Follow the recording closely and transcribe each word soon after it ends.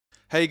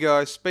Hey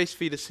guys, Space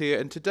Feeders here,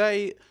 and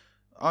today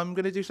I'm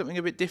going to do something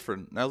a bit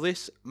different. Now,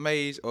 this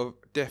maze of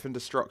death and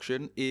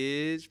destruction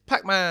is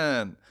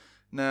Pac-Man.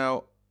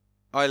 Now,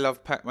 I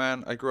love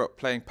Pac-Man. I grew up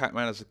playing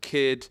Pac-Man as a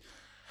kid.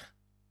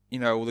 You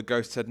know, all the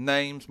ghosts had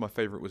names. My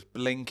favourite was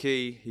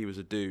Blinky. He was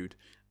a dude.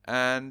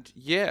 And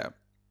yeah,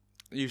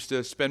 I used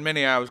to spend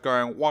many hours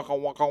going waka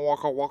waka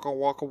waka waka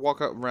waka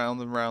waka round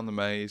and round the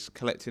maze,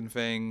 collecting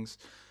things,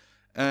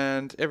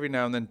 and every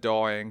now and then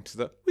dying to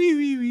the wee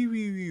wee wee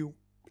wee wee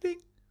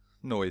ding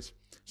noise.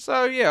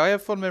 So yeah, I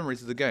have fond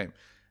memories of the game.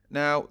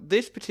 Now,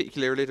 this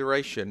particular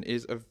iteration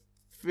is a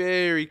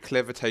very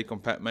clever take on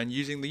Pac-Man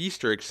using the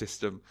Easter egg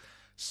system.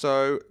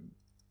 So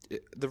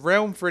the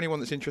realm, for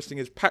anyone that's interested,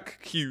 is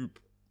Kewb,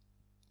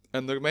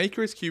 and the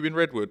maker is Kewb in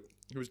Redwood,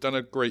 who's done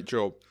a great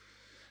job.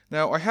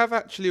 Now, I have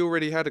actually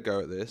already had a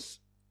go at this,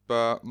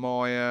 but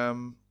my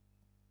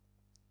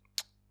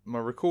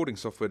recording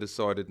software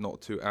decided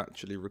not to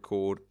actually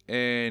record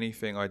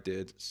anything I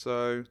did,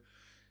 so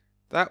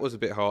that was a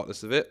bit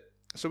heartless of it.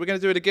 So we're going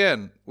to do it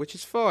again, which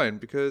is fine,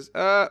 because,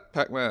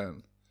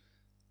 Pac-Man.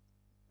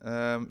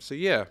 So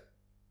yeah,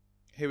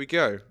 here we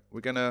go.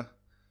 We're going to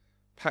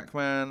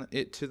Pac-Man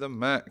it to the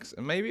max,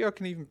 and maybe I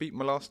can even beat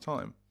my last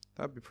time.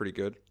 That'd be pretty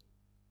good.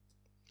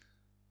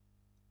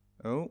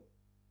 Oh,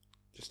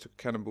 just took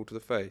a cannonball to the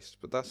face,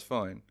 but that's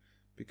fine,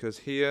 because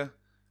here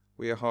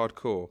we are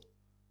hardcore,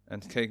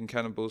 and taking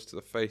cannonballs to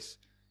the face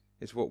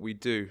is what we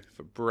do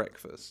for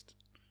breakfast.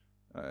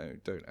 I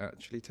don't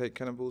actually take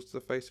cannonballs to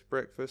the face for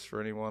breakfast. For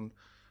anyone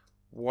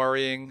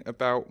worrying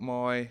about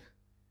my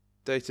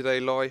day-to-day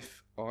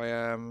life, I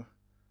am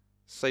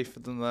safer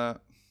than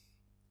that.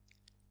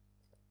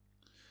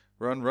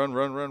 Run, run,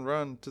 run, run,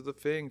 run, to the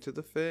thing, to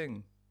the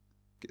thing.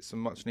 Get some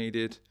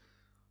much-needed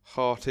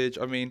heartage.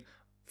 I mean,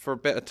 for a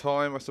better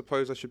time, I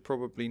suppose I should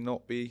probably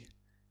not be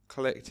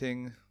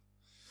collecting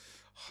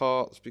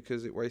hearts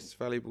because it wastes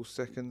valuable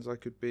seconds. I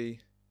could be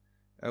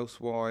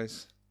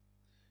elsewise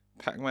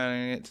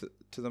Pac-Maning it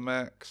to the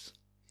max.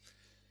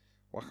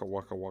 Waka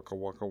waka waka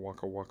waka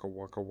waka waka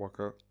waka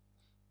waka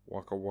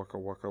waka waka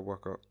waka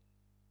waka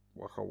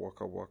waka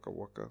waka waka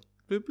waka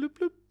bloop bloop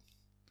bloop.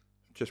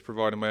 Just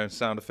providing my own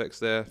sound effects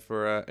there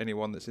for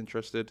anyone that's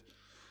interested.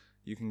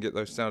 You can get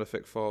those sound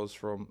effect files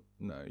from...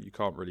 No, you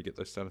can't really get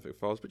those sound effect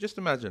files, but just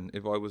imagine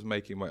if I was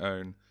making my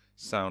own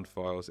sound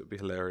files. It would be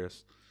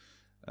hilarious.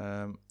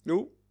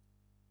 Oh,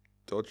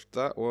 dodged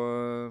that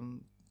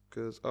one,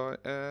 because I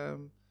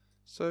am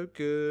so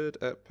good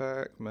at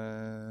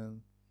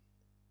Pac-Man.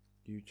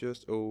 You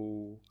just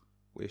all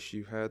wish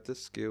you had the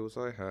skills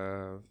I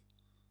have.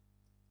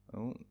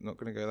 Oh, not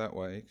going to go that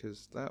way,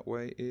 because that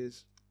way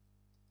is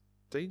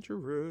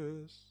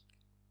dangerous.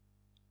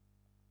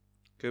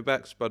 Go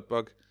back,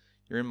 Spudbug.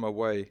 You're in my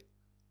way.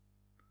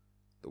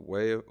 The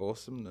way of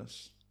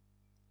awesomeness.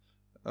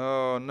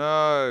 Oh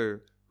no!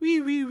 Wee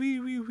wee wee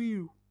wee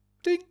wee.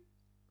 Ding!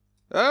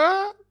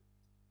 Ah!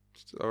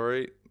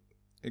 Sorry.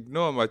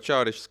 Ignore my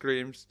childish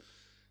screams.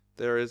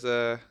 There is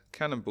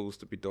cannonballs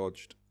to be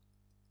dodged.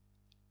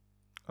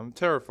 I'm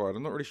terrified.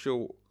 I'm not really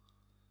sure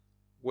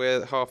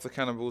where half the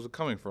cannonballs are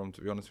coming from,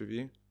 to be honest with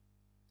you.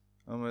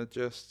 I'm gonna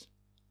just...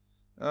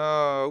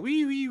 Oh,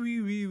 wee wee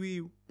wee wee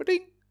wee.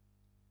 Ding!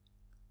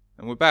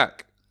 And we're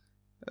back.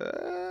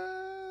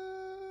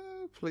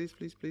 Please,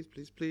 please, please,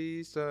 please,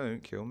 please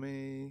don't kill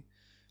me,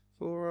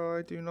 for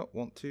I do not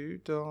want to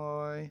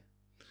die.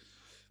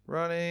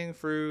 Running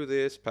through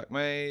this pack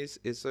maze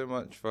is so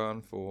much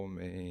fun for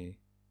me.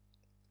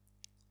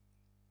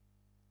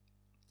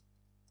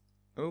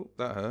 Oh,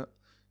 that hurt.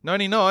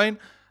 99?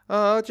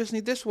 I just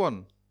need this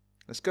one.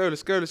 Let's go,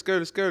 let's go, let's go,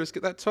 let's go. Let's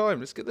get that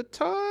time. Let's get the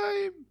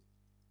time.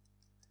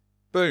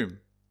 Boom.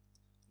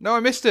 No,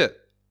 I missed it.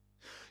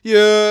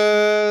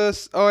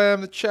 Yes, I am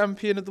the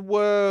champion of the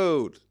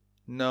world.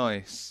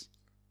 Nice.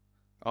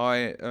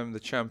 I am the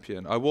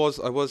champion. I was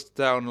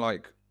down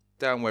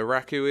where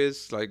Raku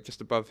is, like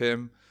just above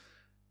him.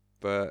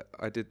 But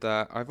I did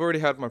that. I've already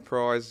had my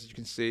prize, as you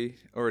can see.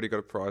 Already got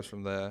a prize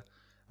from there.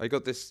 I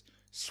got this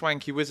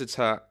swanky wizard's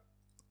hat.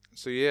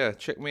 So yeah,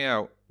 check me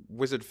out.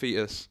 Wizard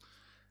Fetus.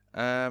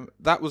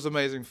 That was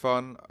amazing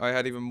fun. I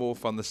had even more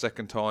fun the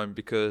second time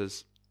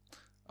because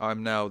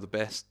I'm now the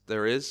best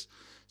there is.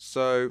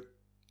 So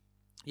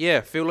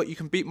yeah, feel like you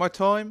can beat my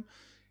time?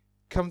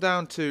 Come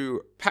down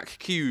to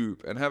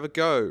Kewb and have a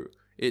go.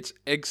 It's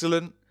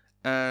excellent,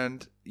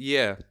 and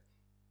yeah,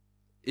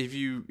 if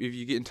you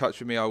get in touch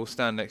with me, I will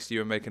stand next to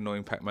you and make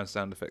annoying Pac-Man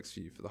sound effects for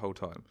you for the whole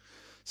time.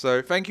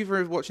 So thank you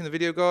for watching the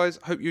video, guys.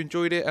 Hope you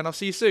enjoyed it, and I'll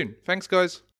see you soon. Thanks, guys.